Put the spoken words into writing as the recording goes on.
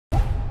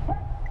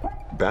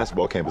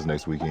basketball campus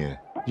next weekend.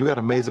 You got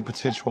amazing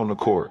potential on the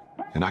court,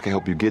 and I can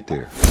help you get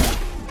there.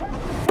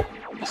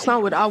 That's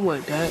not what I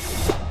want, Dad.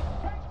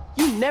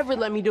 You never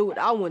let me do what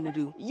I want to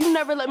do. You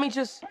never let me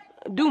just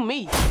do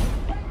me.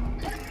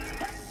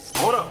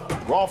 Hold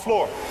up. Wrong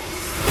floor.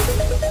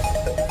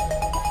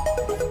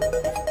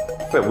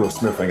 Bet Will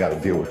Smith ain't got to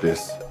deal with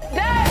this.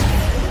 Dad!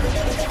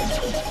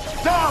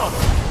 Down!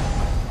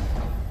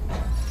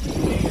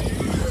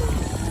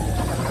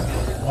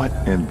 What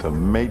in the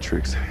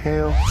Matrix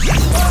hell?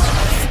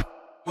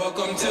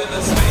 Welcome to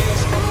the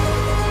space.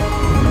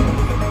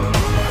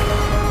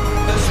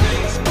 The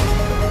space.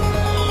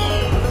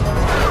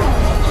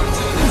 Welcome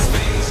to the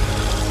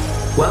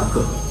space.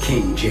 Welcome,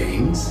 King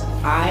James.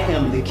 I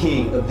am the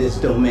king of this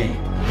domain.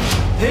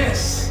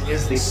 This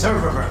is the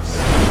Serververse.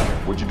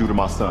 What'd you do to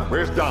my son?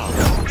 Where's Dom?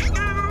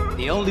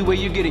 The only way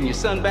you're getting your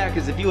son back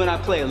is if you and I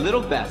play a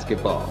little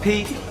basketball.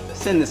 Pete,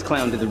 send this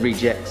clown to the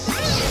rejects.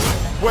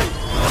 Wait.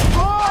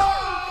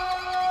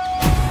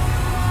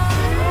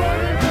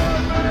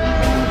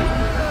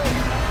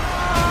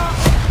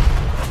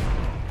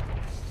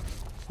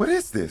 What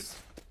is this?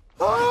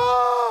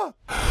 Ah!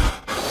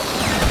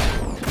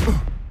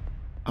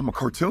 I'm a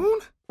cartoon?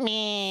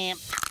 Meh.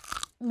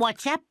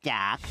 What's up,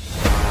 Doc?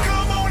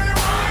 Come on and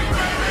ride,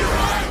 baby,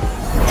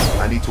 ride!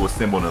 I need to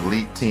assemble an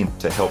elite team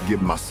to help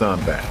give my son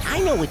back. I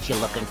know what you're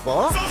looking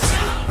for. So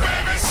shoot,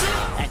 baby,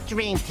 shoot! A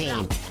dream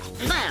team.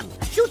 Lem,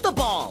 shoot the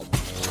ball.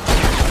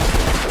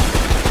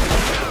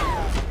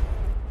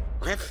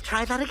 Let's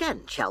try that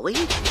again, shall we?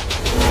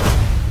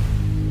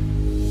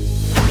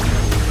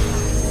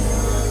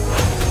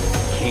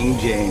 King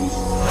James.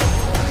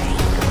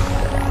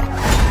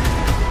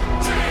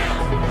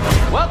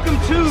 Welcome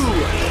to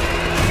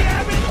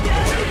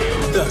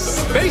the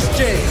Space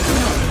Jam.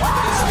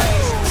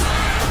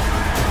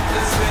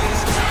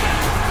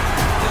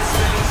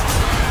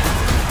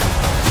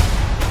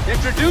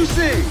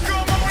 Introducing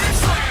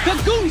the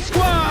Goon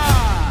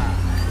Squad.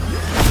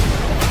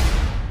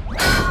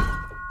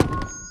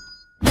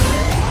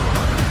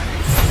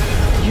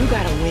 You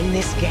gotta win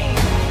this game.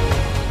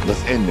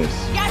 Let's end this.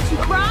 Got you,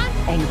 Kron!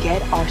 And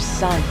get our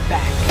son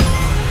back.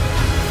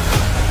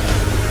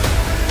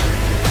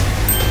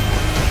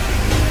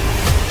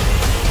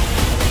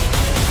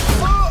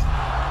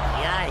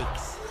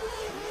 Yikes.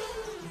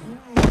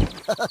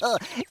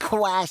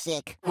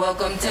 Classic.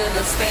 Welcome to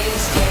the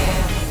space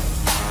jam.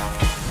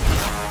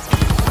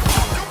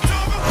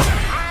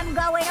 I'm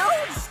going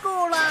old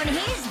school on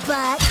his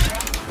butt.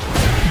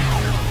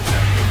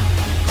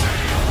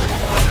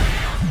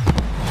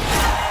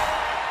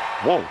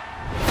 Whoa.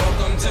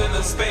 Welcome to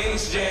the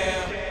space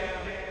jam.